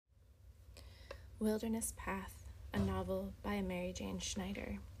Wilderness Path, a novel by Mary Jane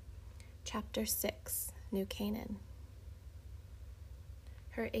Schneider. Chapter 6, New Canaan.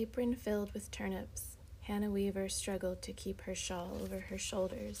 Her apron filled with turnips, Hannah Weaver struggled to keep her shawl over her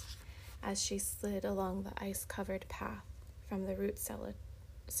shoulders as she slid along the ice-covered path from the root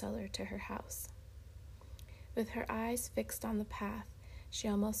cellar to her house. With her eyes fixed on the path, she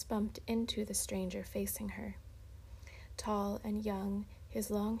almost bumped into the stranger facing her. Tall and young, his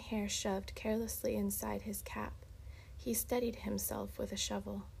long hair shoved carelessly inside his cap, he steadied himself with a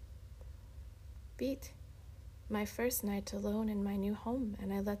shovel. "Beat. My first night alone in my new home,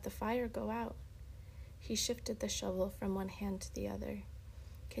 and I let the fire go out." He shifted the shovel from one hand to the other.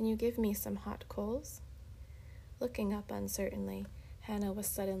 "Can you give me some hot coals?" Looking up uncertainly, Hannah was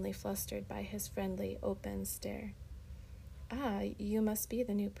suddenly flustered by his friendly, open stare. "Ah, you must be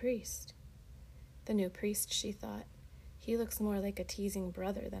the new priest." The new priest, she thought. He looks more like a teasing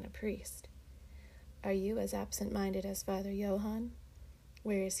brother than a priest. "Are you as absent-minded as Father Johann?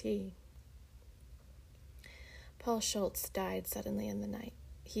 Where is he?" "Paul Schultz died suddenly in the night.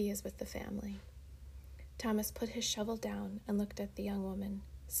 He is with the family." Thomas put his shovel down and looked at the young woman,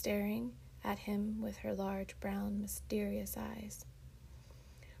 staring at him with her large, brown, mysterious eyes.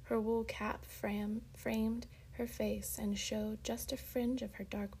 Her wool cap framed her face and showed just a fringe of her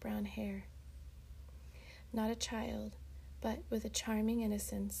dark brown hair. Not a child, but with a charming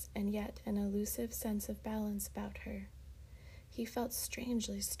innocence and yet an elusive sense of balance about her. He felt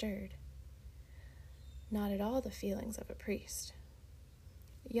strangely stirred. Not at all the feelings of a priest.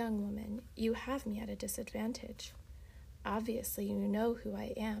 "Young woman, you have me at a disadvantage. Obviously you know who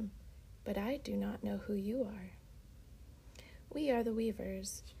I am, but I do not know who you are." "We are the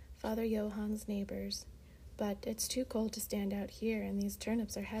Weavers, Father Johann's neighbors, but it's too cold to stand out here and these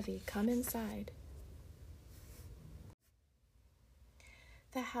turnips are heavy. Come inside."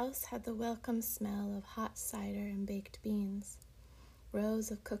 The house had the welcome smell of hot cider and baked beans. Rows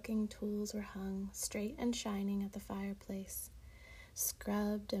of cooking tools were hung, straight and shining, at the fireplace.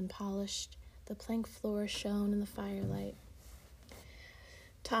 Scrubbed and polished, the plank floor shone in the firelight.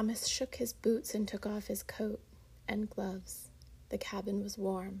 Thomas shook his boots and took off his coat and gloves. The cabin was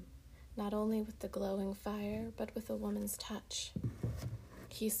warm, not only with the glowing fire, but with a woman's touch.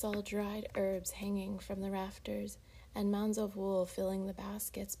 He saw dried herbs hanging from the rafters and mounds of wool filling the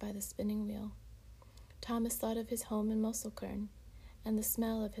baskets by the spinning wheel. Thomas thought of his home in Mosselkern and the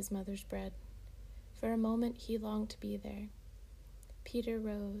smell of his mother's bread. For a moment he longed to be there. Peter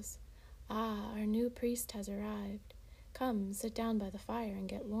rose. "Ah, our new priest has arrived. Come, sit down by the fire and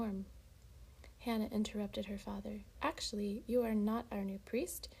get warm." Hannah interrupted her father. "Actually, you are not our new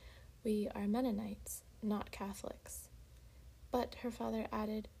priest. We are Mennonites, not Catholics." "But," her father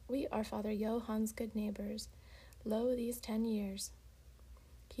added, "we are Father Johann's good neighbors. Lo, these 10 years.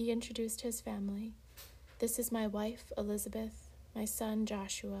 He introduced his family. "This is my wife, Elizabeth, my son,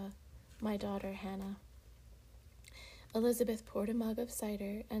 Joshua, my daughter, Hannah." Elizabeth poured a mug of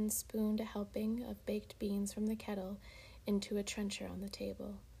cider and spooned a helping of baked beans from the kettle into a trencher on the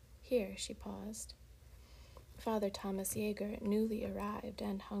table. "Here," she paused. Father Thomas Jaeger, newly arrived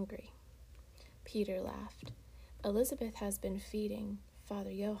and hungry. Peter laughed. "Elizabeth has been feeding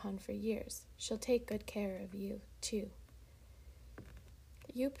Father Johann for years. She'll take good care of you, too."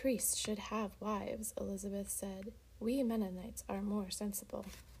 "You priests should have wives," Elizabeth said. "We Mennonites are more sensible."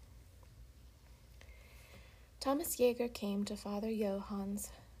 Thomas Jaeger came to Father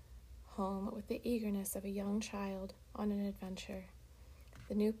Johann's home with the eagerness of a young child on an adventure.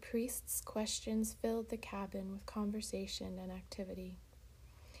 The new priest's questions filled the cabin with conversation and activity.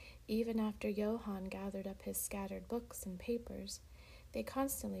 Even after Johann gathered up his scattered books and papers, they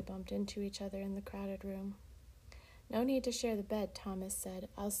constantly bumped into each other in the crowded room. "No need to share the bed," Thomas said.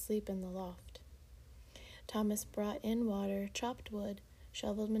 "I'll sleep in the loft." Thomas brought in water, chopped wood,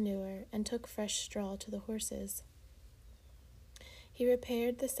 shoveled manure, and took fresh straw to the horses. He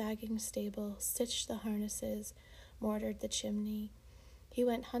repaired the sagging stable, stitched the harnesses, mortared the chimney. He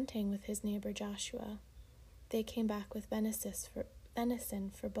went hunting with his neighbor Joshua. They came back with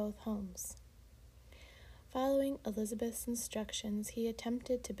venison for both homes. Following Elizabeth's instructions, he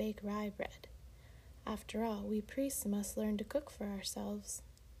attempted to bake rye bread. After all, we priests must learn to cook for ourselves.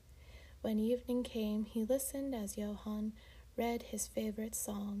 When evening came, he listened as Johann read his favorite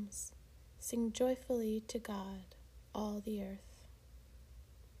psalms. "Sing joyfully to God, all the earth."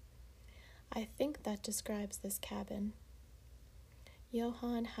 I think that describes this cabin.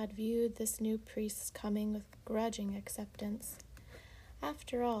 Johann had viewed this new priest's coming with grudging acceptance.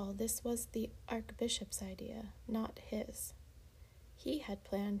 After all, this was the archbishop's idea, not his. He had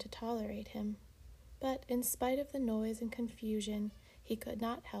planned to tolerate him, but in spite of the noise and confusion, he could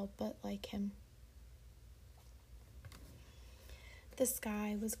not help but like him. The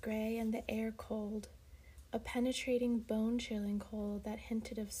sky was gray and the air cold, a penetrating, bone-chilling cold that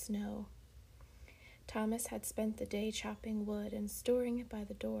hinted of snow. Thomas had spent the day chopping wood and storing it by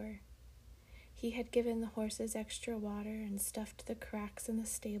the door. He had given the horses extra water and stuffed the cracks in the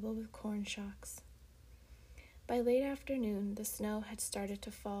stable with corn shocks. By late afternoon, the snow had started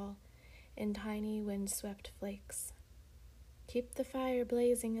to fall in tiny wind-swept flakes. "Keep the fire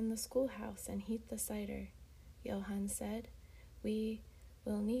blazing in the schoolhouse and heat the cider," Johann said. "We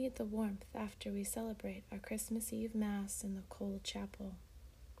will need the warmth after we celebrate our Christmas Eve Mass in the cold chapel."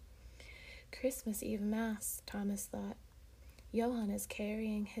 Christmas Eve Mass, Thomas thought. Johann is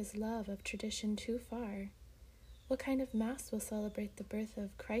carrying his love of tradition too far. What kind of Mass will celebrate the birth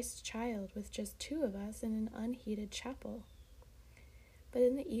of Christ's child with just two of us in an unheated chapel? But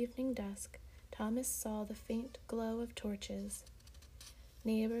in the evening dusk, Thomas saw the faint glow of torches.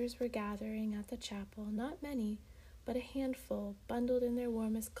 Neighbors were gathering at the chapel, not many, but a handful, bundled in their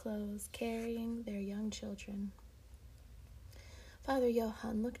warmest clothes, carrying their young children. Father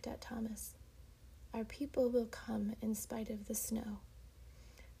Johann looked at Thomas. "Our people will come in spite of the snow.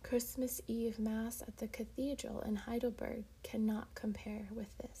 Christmas Eve Mass at the cathedral in Heidelberg cannot compare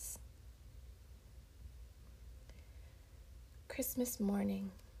with this." Christmas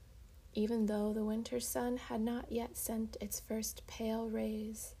morning. Even though the winter sun had not yet sent its first pale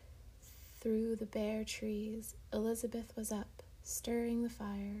rays through the bare trees, Elizabeth was up, stirring the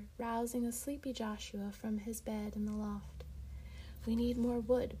fire, rousing a sleepy Joshua from his bed in the loft. "We need more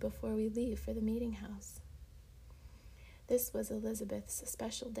wood before we leave for the meeting house." This was Elizabeth's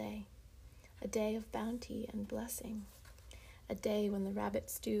special day, a day of bounty and blessing, a day when the rabbit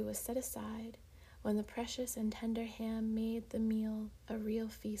stew was set aside, when the precious and tender ham made the meal a real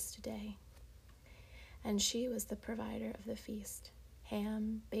feast day. And she was the provider of the feast.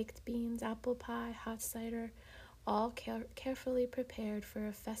 Ham, baked beans, apple pie, hot cider, all carefully prepared for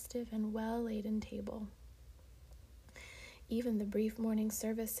a festive and well-laden table. Even the brief morning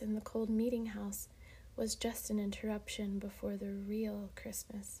service in the cold meeting house was just an interruption before the real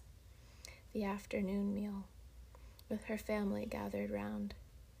Christmas, the afternoon meal, with her family gathered round.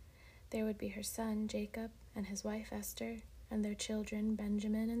 There would be her son, Jacob, and his wife, Esther, and their children,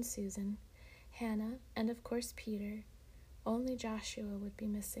 Benjamin and Susan, Hannah, and of course Peter. Only Joshua would be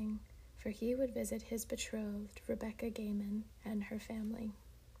missing, for he would visit his betrothed, Rebecca Gaiman, and her family.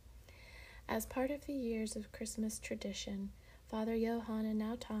 As part of the years of Christmas tradition, Father Johann and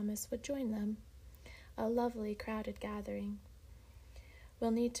now Thomas would join them, a lovely crowded gathering.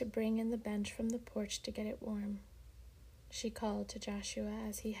 "We'll need to bring in the bench from the porch to get it warm," she called to Joshua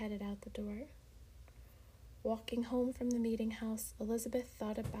as he headed out the door. Walking home from the meeting house, Elizabeth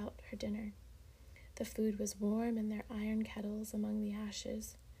thought about her dinner. The food was warm in their iron kettles among the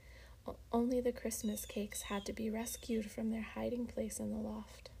ashes. Only the Christmas cakes had to be rescued from their hiding place in the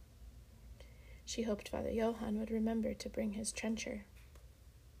loft. She hoped Father Johann would remember to bring his trencher.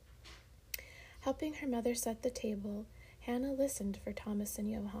 Helping her mother set the table, Hannah listened for Thomas and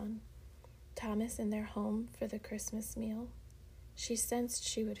Johann. Thomas in their home for the Christmas meal. She sensed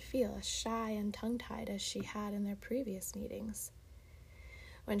she would feel as shy and tongue-tied as she had in their previous meetings.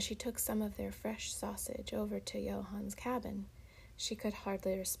 When she took some of their fresh sausage over to Johann's cabin, she could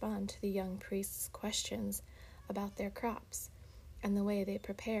hardly respond to the young priest's questions about their crops and the way they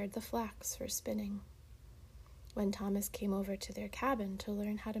prepared the flax for spinning. When Thomas came over to their cabin to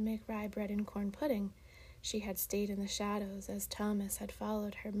learn how to make rye bread and corn pudding, she had stayed in the shadows as Thomas had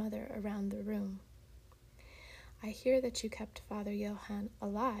followed her mother around the room. "I hear that you kept Father Johann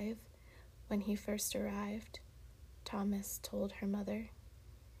alive when he first arrived," Thomas told her mother.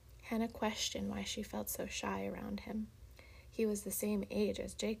 Hannah questioned why she felt so shy around him. He was the same age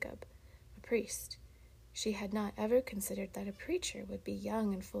as Jacob, a priest. She had not ever considered that a preacher would be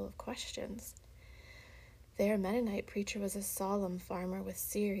young and full of questions. Their Mennonite preacher was a solemn farmer with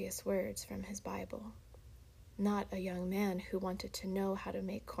serious words from his Bible, not a young man who wanted to know how to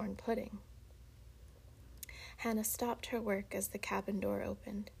make corn pudding. Hannah stopped her work as the cabin door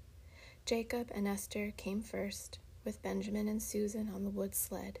opened. Jacob and Esther came first, with Benjamin and Susan on the wood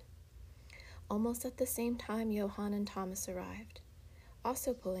sled. Almost at the same time, Johann and Thomas arrived,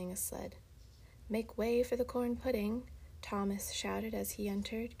 also pulling a sled. "Make way for the corn pudding," Thomas shouted as he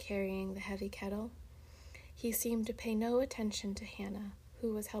entered, carrying the heavy kettle. He seemed to pay no attention to Hannah,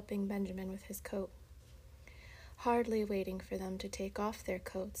 who was helping Benjamin with his coat. Hardly waiting for them to take off their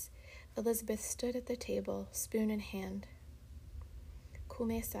coats, Elizabeth stood at the table, spoon in hand.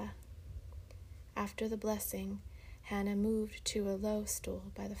 "Kumesa." After the blessing, Hannah moved to a low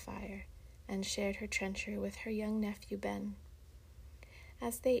stool by the fire and shared her trencher with her young nephew Ben.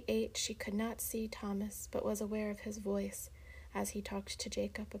 As they ate, she could not see Thomas, but was aware of his voice, as he talked to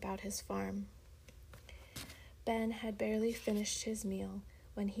Jacob about his farm. Ben had barely finished his meal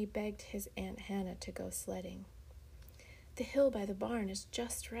when he begged his Aunt Hannah to go sledding. "The hill by the barn is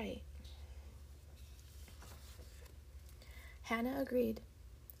just right." Hannah agreed.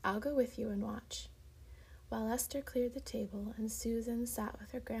 "I'll go with you and watch." While Esther cleared the table and Susan sat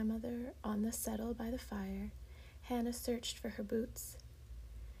with her grandmother on the settle by the fire, Hannah searched for her boots.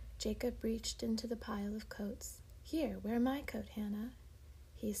 Jacob reached into the pile of coats. "Here, wear my coat, Hannah,"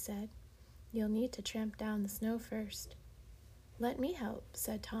 he said. "You'll need to tramp down the snow first." "Let me help,"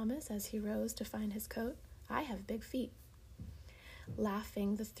 said Thomas as he rose to find his coat. "I have big feet."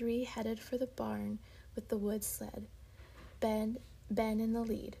 Laughing, the three headed for the barn with the wood sled, Ben in the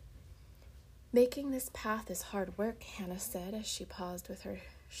lead. "Making this path is hard work," Hannah said as she paused with her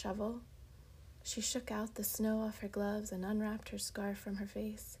shovel. She shook out the snow off her gloves and unwrapped her scarf from her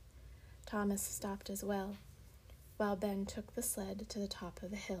face. Thomas stopped as well, while Ben took the sled to the top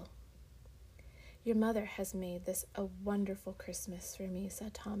of the hill. "Your mother has made this a wonderful Christmas for me,"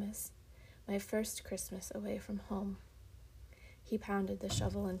 said Thomas. "My first Christmas away from home." He pounded the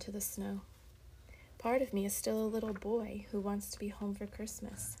shovel into the snow. "Part of me is still a little boy who wants to be home for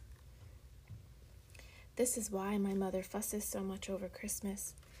Christmas. This is why my mother fusses so much over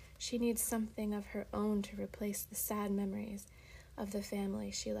Christmas. She needs something of her own to replace the sad memories of the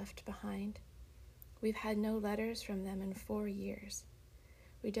family she left behind. We've had no letters from them in 4 years.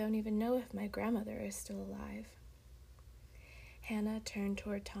 We don't even know if my grandmother is still alive." Hannah turned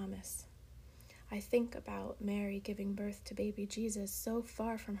toward Thomas. "I think about Mary giving birth to baby Jesus so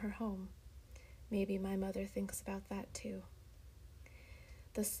far from her home. Maybe my mother thinks about that too."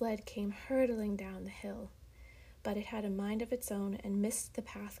 The sled came hurtling down the hill, but it had a mind of its own and missed the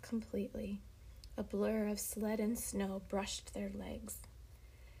path completely. A blur of sled and snow brushed their legs.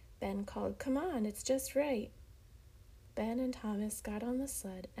 Ben called, "Come on, it's just right." Ben and Thomas got on the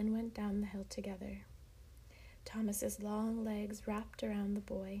sled and went down the hill together. Thomas's long legs wrapped around the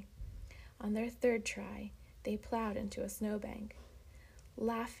boy. On their third try, they plowed into a snowbank.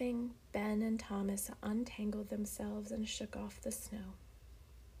 Laughing, Ben and Thomas untangled themselves and shook off the snow.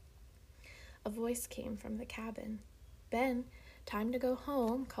 A voice came from the cabin. "Ben, time to go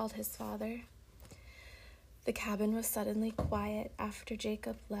home," called his father. The cabin was suddenly quiet after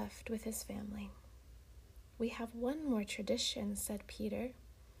Jacob left with his family. "We have one more tradition," said Peter.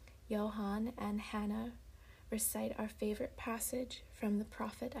 "Johann and Hannah recite our favorite passage from the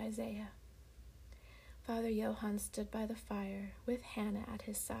prophet Isaiah." Father Johann stood by the fire with Hannah at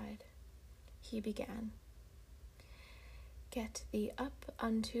his side. He began, "Get thee up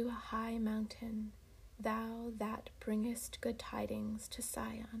unto a high mountain, thou that bringest good tidings to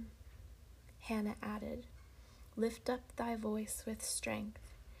Sion." Hannah added, "Lift up thy voice with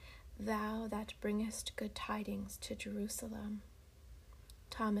strength, thou that bringest good tidings to Jerusalem."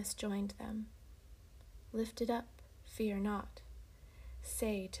 Thomas joined them. "Lift it up, fear not.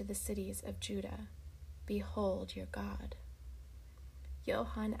 Say to the cities of Judah, Behold your God."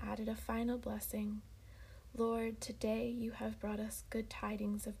 Johann added a final blessing. "Lord, today you have brought us good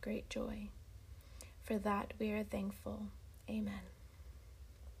tidings of great joy. For that we are thankful. Amen."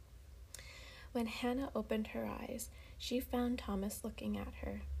 When Hannah opened her eyes, she found Thomas looking at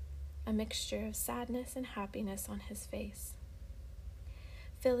her, a mixture of sadness and happiness on his face.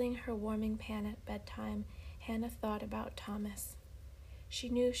 Filling her warming pan at bedtime, Hannah thought about Thomas. She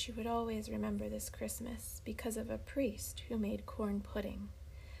knew she would always remember this Christmas because of a priest who made corn pudding,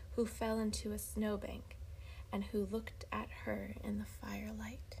 who fell into a snowbank, and who looked at her in the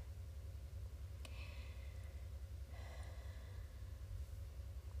firelight.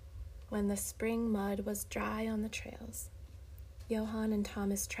 When the spring mud was dry on the trails, Johann and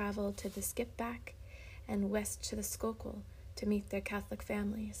Thomas traveled to the Skipback and west to the Skokel to meet their Catholic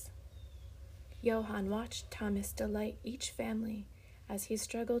families. Johann watched Thomas delight each family as he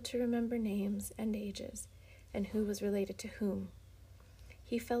struggled to remember names and ages and who was related to whom.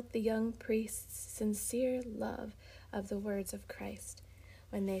 He felt the young priest's sincere love of the words of Christ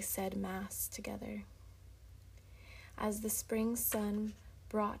when they said Mass together. As the spring sun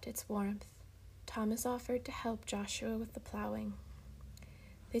brought its warmth, Thomas offered to help Joshua with the plowing.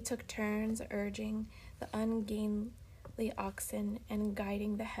 They took turns urging the ungainly oxen and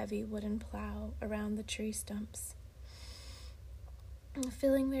guiding the heavy wooden plow around the tree stumps.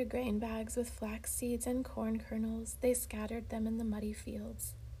 Filling their grain bags with flax seeds and corn kernels, they scattered them in the muddy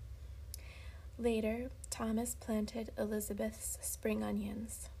fields. Later, Thomas planted Elizabeth's spring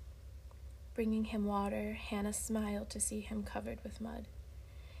onions. Bringing him water, Hannah smiled to see him covered with mud.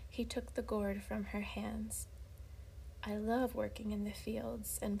 He took the gourd from her hands. "I love working in the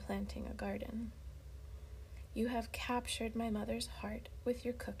fields and planting a garden." You have captured my mother's heart with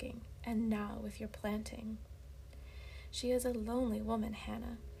your cooking, and now with your planting. She is a lonely woman,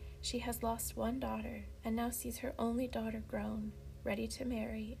 Hannah. She has lost one daughter, and now sees her only daughter grown, ready to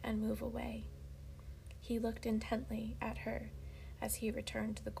marry and move away. He looked intently at her as he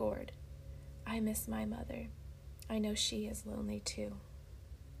returned to the gourd. I miss my mother. I know she is lonely too.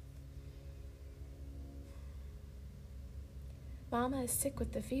 Mama is sick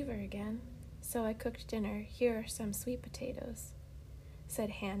with the fever again, so I cooked dinner. Here are some sweet potatoes, said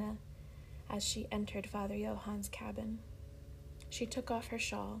Hannah as she entered Father Johann's cabin. She took off her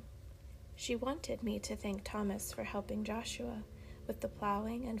shawl. She wanted me to thank Thomas for helping Joshua with the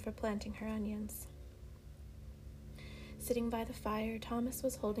plowing and for planting her onions. Sitting by the fire, Thomas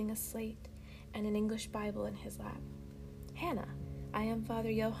was holding a slate and an English Bible in his lap. Hannah, I am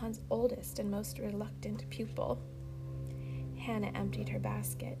Father Johann's oldest and most reluctant pupil. Hannah emptied her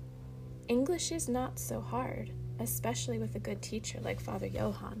basket. English is not so hard, especially with a good teacher like Father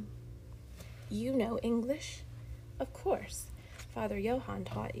Johann. You know English? Of course. Father Johann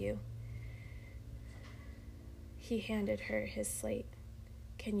taught you. He handed her his slate.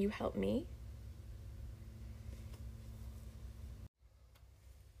 Can you help me?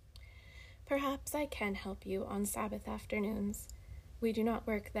 Perhaps I can help you on Sabbath afternoons. We do not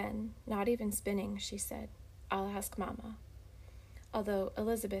work then, not even spinning, she said. I'll ask Mama. Although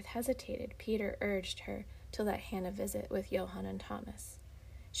Elizabeth hesitated, Peter urged her to let Hannah visit with Johann and Thomas.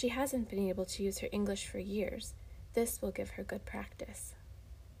 She hasn't been able to use her English for years. This will give her good practice.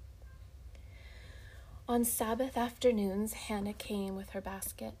 On Sabbath afternoons, Hannah came with her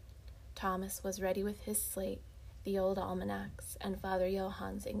basket. Thomas was ready with his slate, the old almanacs, and Father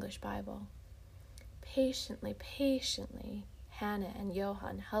Johann's English Bible. Patiently, Hannah and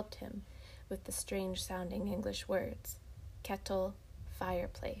Johann helped him with the strange-sounding English words: kettle,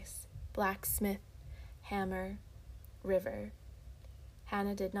 fireplace, blacksmith, hammer, river.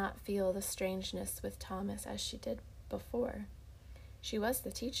 Hannah did not feel the strangeness with Thomas as she did before. She was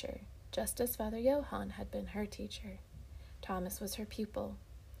the teacher, just as Father Johann had been her teacher. Thomas was her pupil.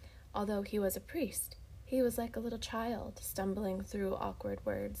 Although he was a priest, he was like a little child, stumbling through awkward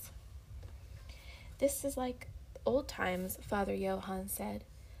words. This is like old times, Father Johann said.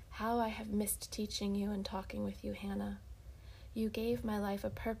 How I have missed teaching you and talking with you, Hannah. You gave my life a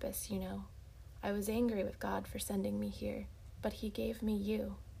purpose, you know. I was angry with God for sending me here, but he gave me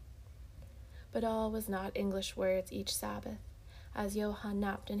you. But all was not English words each Sabbath. As Johann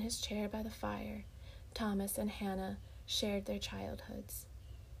napped in his chair by the fire, Thomas and Hannah shared their childhoods.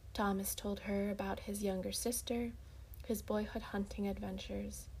 Thomas told her about his younger sister, his boyhood hunting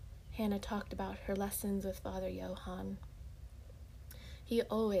adventures. Hannah talked about her lessons with Father Johann. He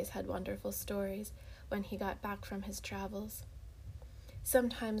always had wonderful stories when he got back from his travels.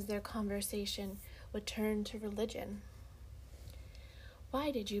 Sometimes their conversation would turn to religion.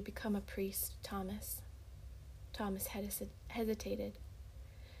 Why did you become a priest, Thomas? Thomas hesitated.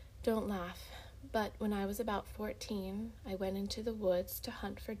 Don't laugh, but when I was about 14, I went into the woods to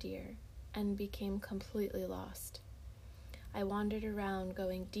hunt for deer and became completely lost. I wandered around,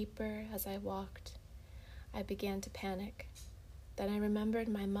 going deeper as I walked. I began to panic. Then I remembered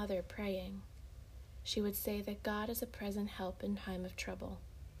my mother praying. She would say that God is a present help in time of trouble.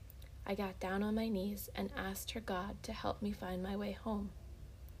 I got down on my knees and asked her God to help me find my way home.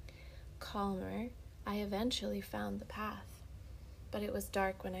 Calmer, I eventually found the path, but it was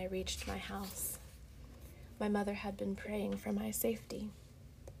dark when I reached my house. My mother had been praying for my safety.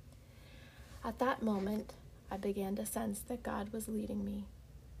 At that moment, I began to sense that God was leading me,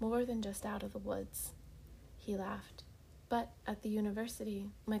 more than just out of the woods. He laughed. But at the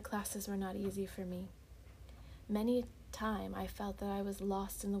university, my classes were not easy for me. Many a time I felt that I was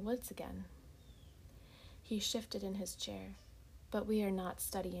lost in the woods again. He shifted in his chair, but we are not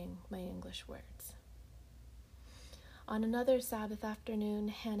studying my English words. On another Sabbath afternoon,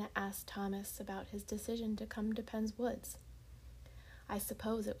 Hannah asked Thomas about his decision to come to Penn's Woods. I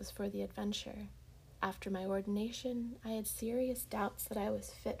suppose it was for the adventure. After my ordination, I had serious doubts that I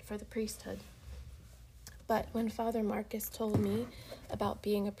was fit for the priesthood. But when Father Marcus told me about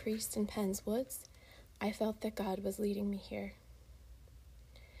being a priest in Penn's Woods, I felt that God was leading me here.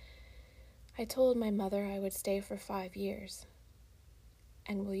 I told my mother I would stay for 5 years.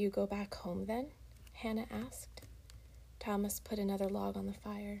 And will you go back home then? Hannah asked. Thomas put another log on the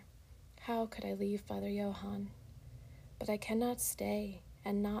fire. How could I leave Father Johann? But I cannot stay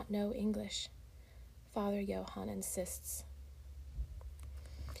and not know English. Father Johann insists.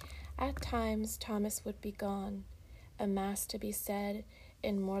 At times, Thomas would be gone, a mass to be said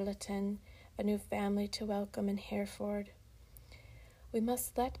in Morlaton, a new family to welcome in Hereford. We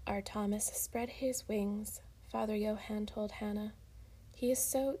must let our Thomas spread his wings, Father Johann told Hannah. He is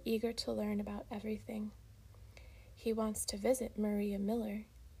so eager to learn about everything. He wants to visit Maria Miller,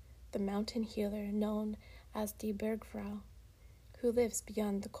 the mountain healer known as Die Bergfrau, who lives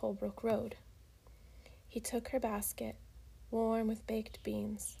beyond the Colebrook Road. He took her basket, warm with baked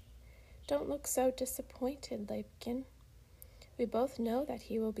beans. Don't look so disappointed, Leibchen. We both know that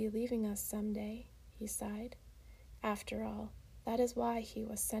he will be leaving us someday, he sighed. After all, that is why he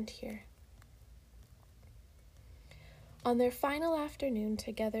was sent here. On their final afternoon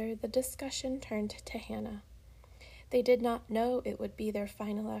together, the discussion turned to Hannah. They did not know it would be their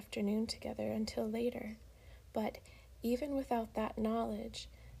final afternoon together until later, but even without that knowledge,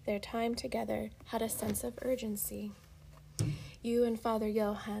 their time together had a sense of urgency. You and Father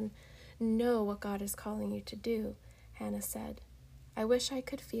Johann know what God is calling you to do, Hannah said. I wish I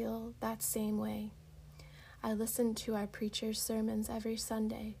could feel that same way. I listen to our preacher's sermons every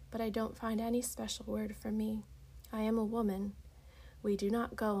Sunday, but I don't find any special word for me. I am a woman. We do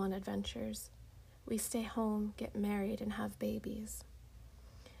not go on adventures. We stay home, get married, and have babies.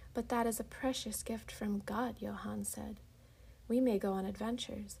 But that is a precious gift from God, Johann said. We may go on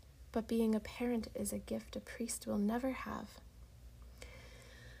adventures, but being a parent is a gift a priest will never have.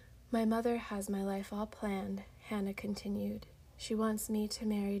 My mother has my life all planned, Hannah continued. She wants me to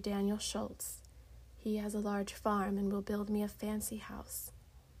marry Daniel Schultz. He has a large farm and will build me a fancy house.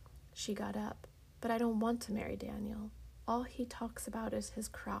 She got up. But I don't want to marry Daniel. All he talks about is his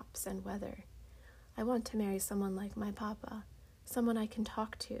crops and weather. I want to marry someone like my papa, someone I can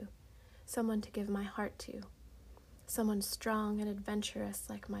talk to, someone to give my heart to, someone strong and adventurous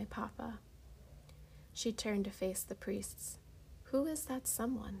like my papa. She turned to face the priests. Who is that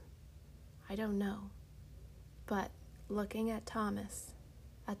someone? I don't know. But looking at Thomas,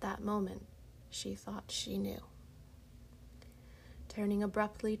 at that moment, she thought she knew. Turning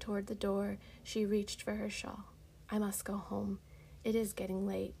abruptly toward the door, she reached for her shawl. I must go home. It is getting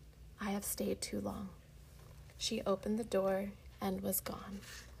late. I have stayed too long. She opened the door and was gone.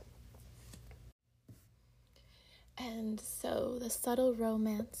 And so the subtle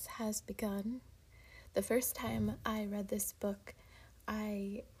romance has begun. The first time I read this book,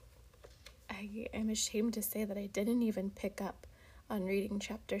 I am ashamed to say that I didn't even pick up on reading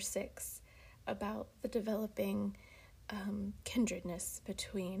chapter 6 about the developing kindredness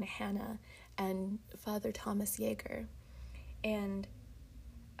between Hannah and Father Thomas Jaeger. And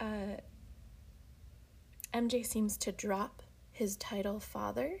MJ seems to drop his title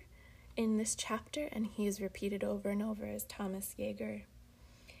father in this chapter, and he is repeated over and over as Thomas Jaeger.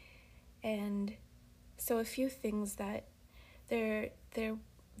 And so a few things that there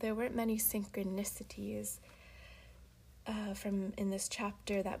weren't many synchronicities from in this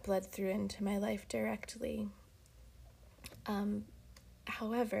chapter that bled through into my life directly.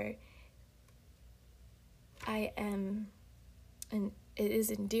 However, and it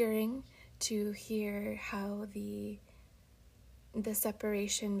is endearing to hear how the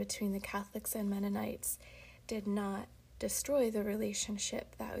separation between the Catholics and Mennonites did not destroy the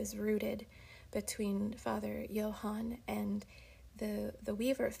relationship that was rooted between Father Johann and the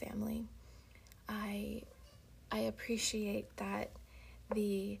Weaver family. I appreciate that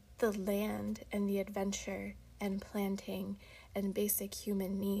the land and the adventure and planting and basic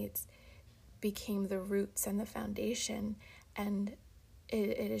human needs became the roots and the foundation, and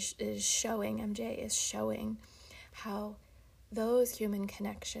it is showing, MJ is showing how those human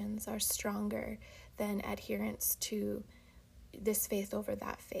connections are stronger than adherence to this faith over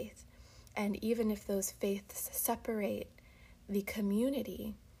that faith. And even if those faiths separate the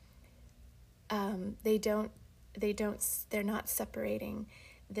community, they're not separating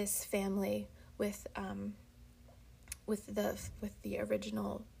this family with the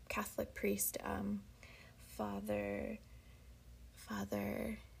original Catholic priest, Father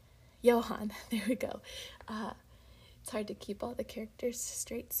Johann. There we go. It's hard to keep all the characters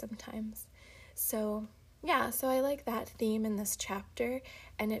straight sometimes. So I like that theme in this chapter,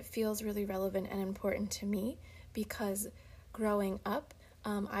 and it feels really relevant and important to me because growing up,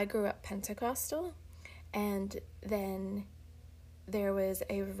 I grew up Pentecostal, and then there was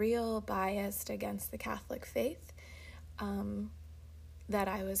a real bias against the Catholic faith that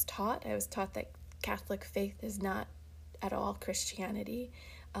I was taught. I was taught that Catholic faith is not at all Christianity,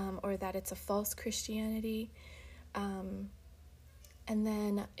 or that it's a false Christianity. And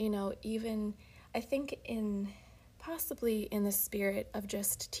then, even I think possibly in the spirit of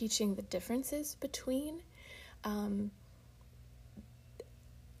just teaching the differences between,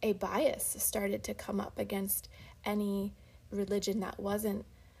 a bias started to come up against any religion that wasn't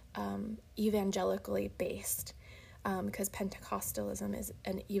evangelically based. because Pentecostalism is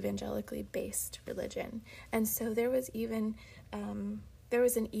an evangelically based religion, and so there was even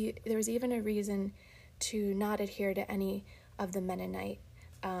a reason to not adhere to any of the Mennonite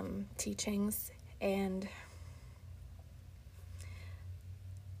teachings, and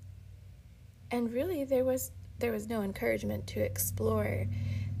really there was no encouragement to explore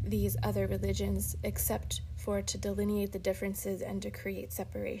these other religions except for to delineate the differences and to create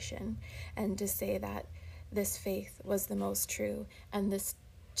separation, and to say that this faith was the most true and this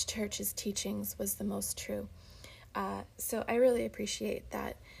church's teachings was the most true. So I really appreciate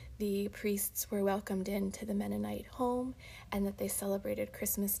that the priests were welcomed into the Mennonite home and that they celebrated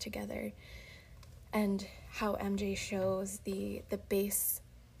Christmas together, and how MJ shows the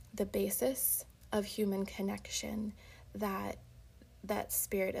basis of human connection, that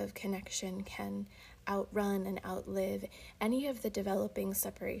spirit of connection can outrun and outlive any of the developing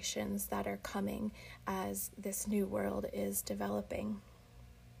separations that are coming as this new world is developing.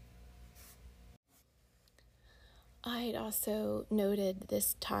 I'd also noted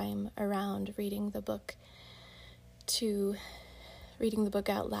this time around reading the book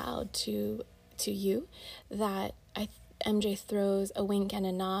out loud to you, that MJ throws a wink and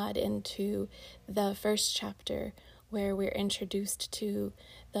a nod into the first chapter, where we're introduced to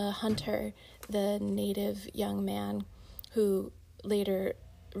the hunter, the native young man who later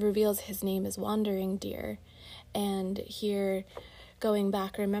reveals his name is Wandering Deer. And here, going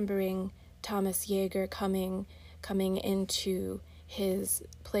back, remembering Thomas Jaeger coming into his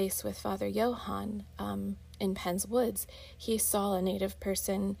place with Father Johann in Penn's Woods, he saw a native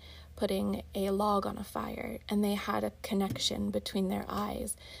person putting a log on a fire, and they had a connection between their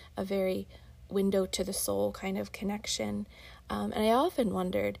eyes, a very window to the soul kind of connection. And I often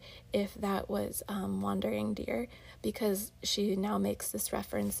wondered if that was Wandering Deer, because she now makes this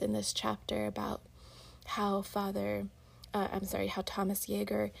reference in this chapter about how how Thomas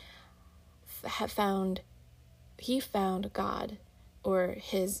Jaeger found God, or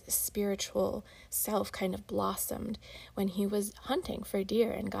his spiritual self kind of blossomed when he was hunting for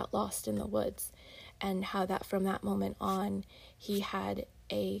deer and got lost in the woods, and how that from that moment on he had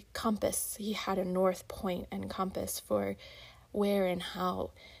a compass, he had a north point and compass for where and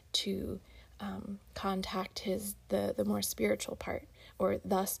how to contact the more spiritual part, or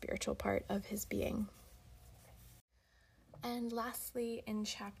the spiritual part of his being. And lastly, in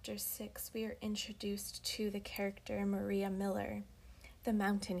chapter 6, we are introduced to the character Maria Miller, the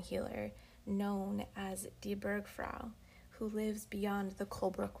mountain healer, known as Die Bergfrau, who lives beyond the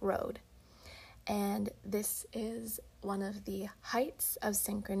Colebrook Road. And this is one of the heights of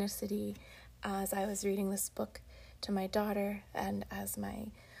synchronicity as I was reading this book to my daughter, and as my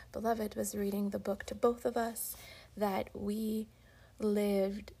beloved was reading the book to both of us, that we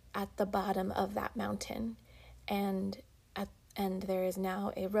lived at the bottom of that mountain, and there is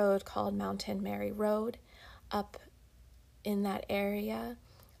now a road called Mountain Mary Road up in that area.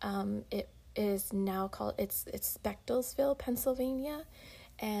 It is now called, it's Bechtelsville, Pennsylvania,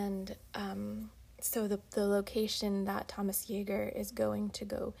 and so the location that Thomas Jaeger is going to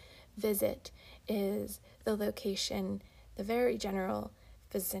go visit is the location, the very general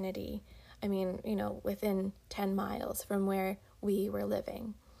vicinity, within 10 miles from where we were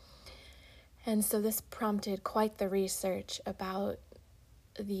living. And so this prompted quite the research about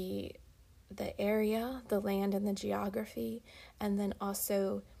the area, the land, and the geography, and then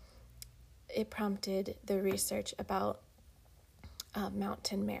also it prompted the research about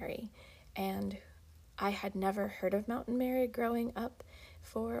Mountain Mary. And I had never heard of Mountain Mary growing up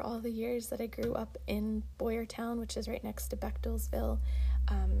for all the years that I grew up in Boyertown, which is right next to Bechtelsville.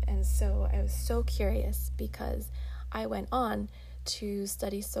 And so I was so curious, because I went on to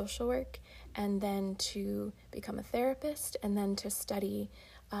study social work, and then to become a therapist, and then to study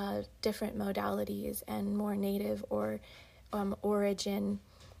different modalities and more native or origin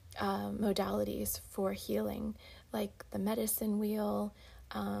modalities for healing, like the medicine wheel,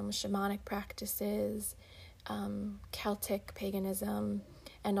 shamanic practices, Celtic paganism,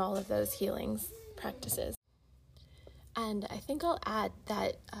 and all of those healings practices. And I think I'll add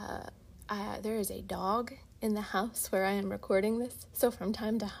that there is a dog in the house where I am recording this, so from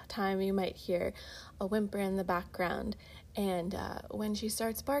time to time you might hear a whimper in the background, and when she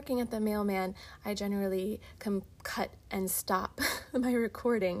starts barking at the mailman, I generally cut and stop my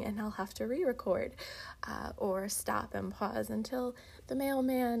recording, and I'll have to re-record or stop and pause until the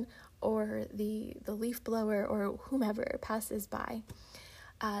mailman or the leaf blower or whomever passes by.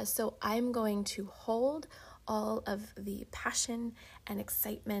 So I'm going to hold all of the passion and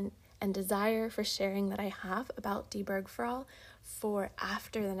excitement and desire for sharing that I have about Die Bergfrau for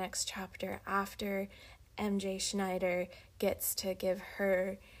after the next chapter, after MJ Schneider gets to give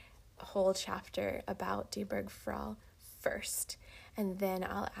her whole chapter about Die Bergfrau first, and then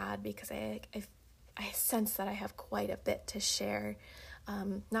I'll add, because I sense that I have quite a bit to share,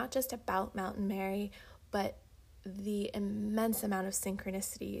 not just about Mountain Mary, but the immense amount of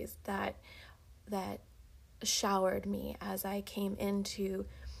synchronicities that showered me as I came into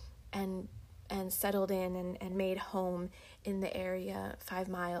and settled in and made home in the area 5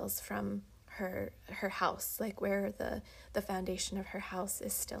 miles from her house, like where the foundation of her house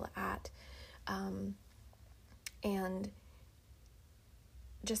is still at. And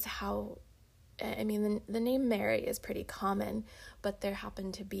just how, I mean, the name Mary is pretty common, but there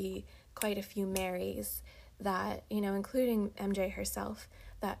happen to be quite a few Marys that, including MJ herself,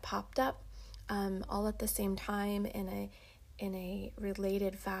 that popped up all at the same time in a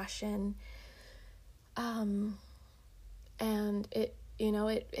related fashion. And it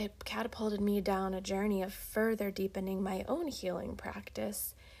catapulted me down a journey of further deepening my own healing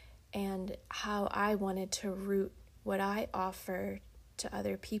practice and how I wanted to root what I offer to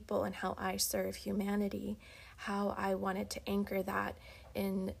other people and how I serve humanity, how I wanted to anchor that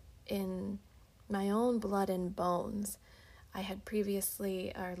in my own blood and bones. I had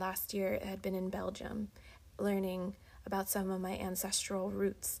previously, or last year, had been in Belgium learning about some of my ancestral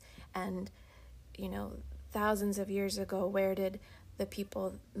roots and, thousands of years ago, where did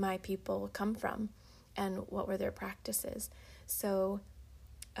my people come from and what were their practices? So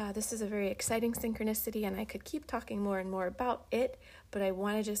this is a very exciting synchronicity, and I could keep talking more and more about it, but I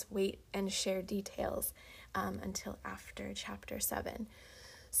want to just wait and share details until after chapter 7.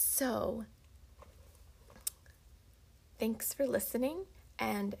 So thanks for listening,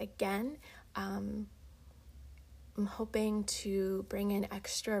 and again, I'm hoping to bring in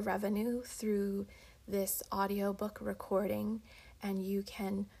extra revenue through this audiobook recording, and you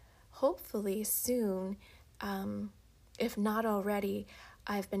can hopefully soon, if not already,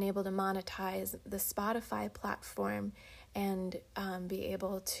 I've been able to monetize the Spotify platform and be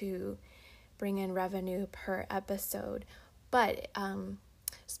able to bring in revenue per episode. But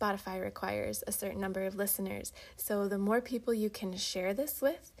Spotify requires a certain number of listeners. So the more people you can share this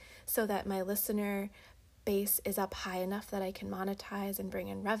with so that my listener base is up high enough that I can monetize and bring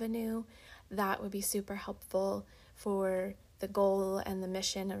in revenue, that would be super helpful for the goal and the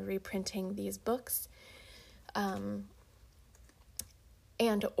mission of reprinting these books.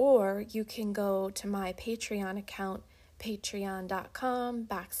 Or you can go to my Patreon account,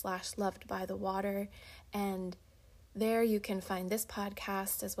 patreon.com/lovedbythewater, and there you can find this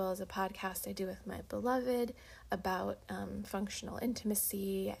podcast as well as a podcast I do with my beloved about functional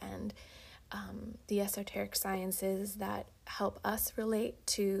intimacy and the esoteric sciences that help us relate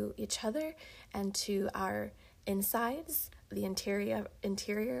to each other and to our insides, the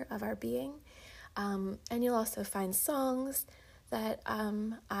interior of our being. And you'll also find songs that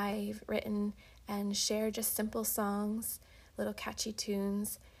I've written and share, just simple songs, little catchy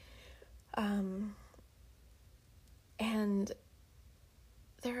tunes. And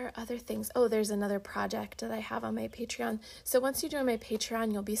there are other things. Oh, there's another project that I have on my Patreon. So once you join my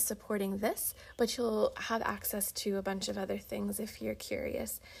Patreon, you'll be supporting this, but you'll have access to a bunch of other things if you're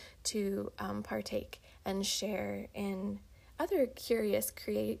curious to partake and share in other curious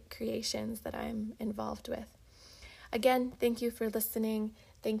creations that I'm involved with. Again, thank you for listening.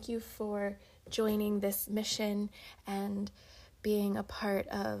 Thank you for joining this mission and being a part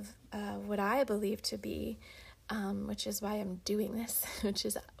of what I believe to be, which is why I'm doing this, which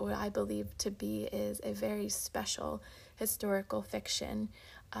is what I believe to be is a very special historical fiction.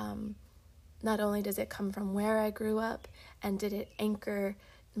 Not only does it come from where I grew up and did it anchor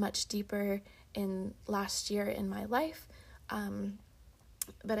much deeper in last year in my life,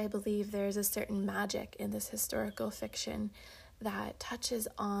 but I believe there's a certain magic in this historical fiction that touches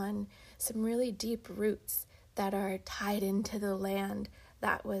on some really deep roots that are tied into the land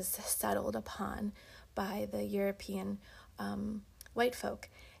that was settled upon by the European white folk.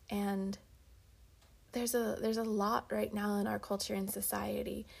 And there's a lot right now in our culture and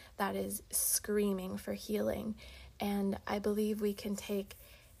society that is screaming for healing. And I believe we can take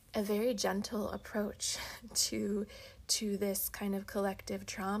a very gentle approach to this kind of collective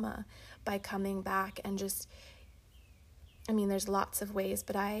trauma by coming back and just, I mean, there's lots of ways,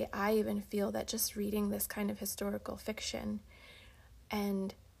 but I even feel that just reading this kind of historical fiction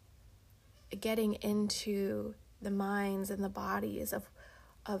and getting into the minds and the bodies of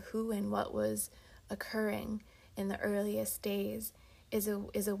who and what was occurring in the earliest days is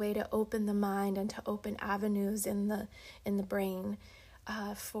a way to open the mind and to open avenues in the brain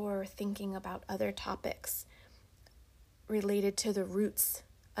for thinking about other topics related to the roots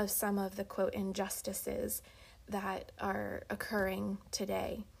of some of the, quote, injustices that are occurring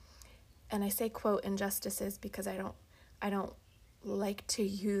today. And I say, quote, injustices because I don't like to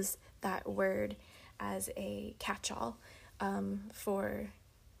use that word as a catch-all for,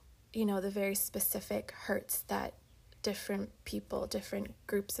 the very specific hurts that different people, different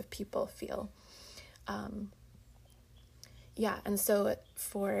groups of people feel. And so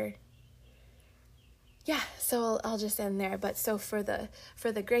I'll just end there. But so for the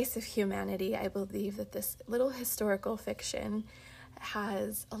grace of humanity, I believe that this little historical fiction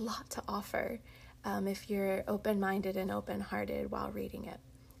has a lot to offer if you're open-minded and open-hearted while reading it.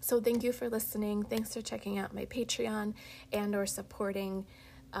 So thank you for listening. Thanks for checking out my Patreon and or supporting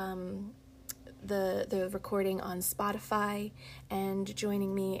the recording on Spotify and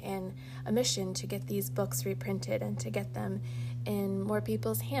joining me in a mission to get these books reprinted and to get them in more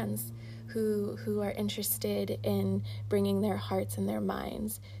people's hands who are interested in bringing their hearts and their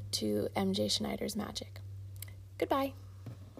minds to M.J. Schneider's magic. Goodbye.